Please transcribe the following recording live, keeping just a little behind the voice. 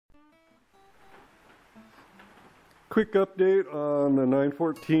Quick update on the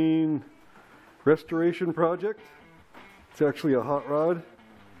 914 restoration project. It's actually a hot rod.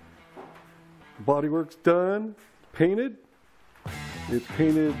 Bodywork's done, painted. It's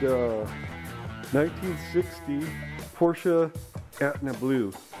painted 1960 Porsche Aetna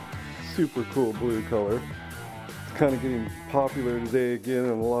blue. Super cool blue color. It's kind of getting popular today again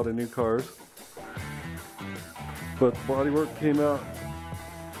in a lot of new cars. But the bodywork came out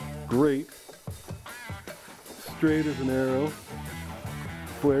great. Straight as an arrow.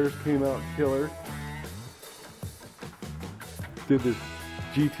 Flares came out killer. Did this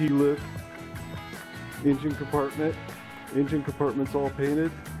GT look. Engine compartment's all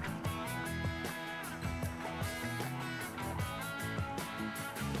painted.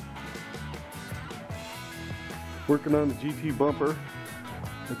 Working on the GT bumper.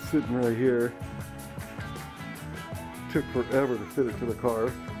 It's sitting right here. Took forever to fit it to the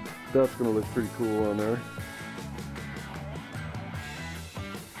car. That's going to look pretty cool on there.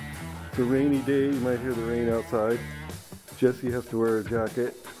 It's a rainy day. You might hear the rain outside. Jessie has to wear a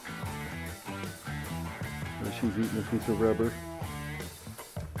jacket. She's eating a piece of rubber.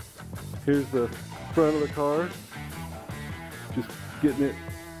 Here's the front of the car. Just getting it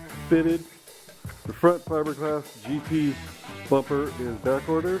fitted. The front fiberglass GT bumper is back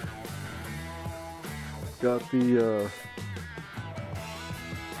ordered. Got the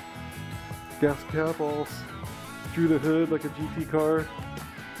gas cap all through the hood like a GT car.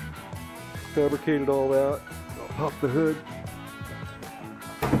 Fabricated all that. I'll pop the hood.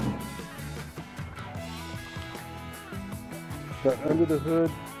 Got under the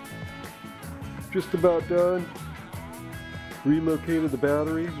hood. Just about done. Relocated the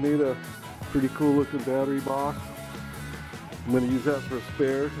battery. Made a pretty cool looking battery box. I'm going to use that for a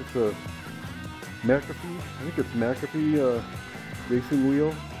spare. It's a McAfee. I think it's McAfee racing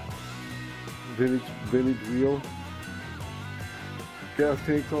wheel. Vintage wheel. Gas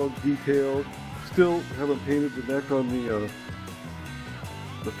tank's all detailed. Still haven't painted the neck on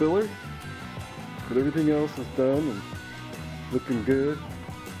the filler, but everything else is done and looking good.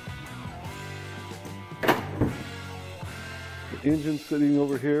 The engine's sitting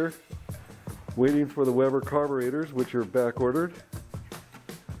over here, waiting for the Weber carburetors, which are back ordered.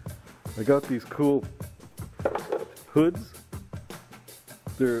 I got these cool hoods.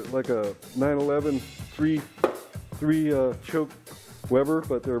 They're like a 911 three choke Weber,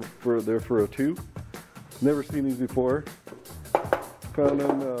 but they're for a 2. Never seen these before. Found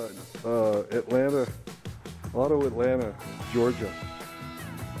them Atlanta, Georgia.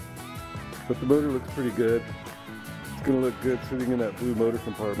 But the motor looks pretty good. It's going to look good sitting in that blue motor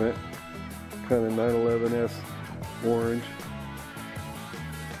compartment. Kind of 911S orange.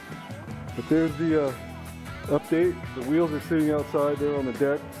 But there's the update. The wheels are sitting outside there on the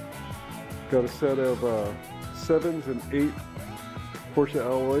deck. Got a set of 7s and 8 Porsche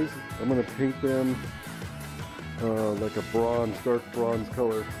alloys. I'm going to paint them like a bronze, dark bronze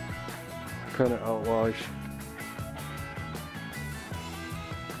color. Kind of outlawish.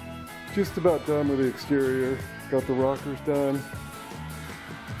 Just about done with the exterior. Got the rockers done.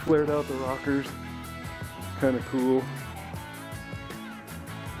 Flared out the rockers. Kind of cool.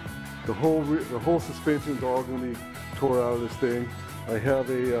 The whole suspension's all going to be tore out of this thing. I have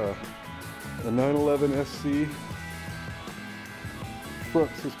a 911 SC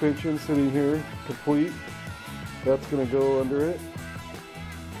front suspension sitting here, complete. That's going to go under it.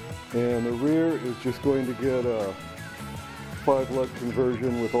 And the rear is just going to get a 5-lug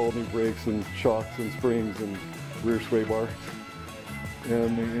conversion with all new brakes and shocks and springs and rear sway bar.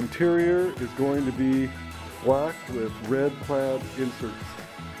 And the interior is going to be black with red plaid inserts.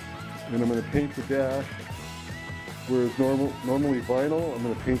 And I'm going to paint the dash, whereas normally vinyl, I'm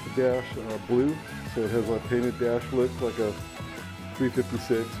going to paint the dash blue, so it has a painted dash look like a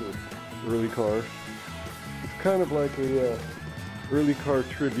 356 or early car. It's kind of like a early car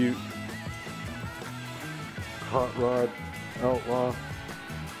tribute, hot rod, outlaw,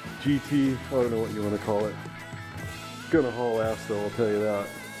 GT, I don't know what you want to call it. It's gonna haul ass though, I'll tell you that.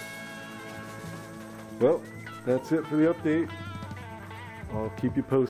 Well, that's it for the update. I'll keep you posted.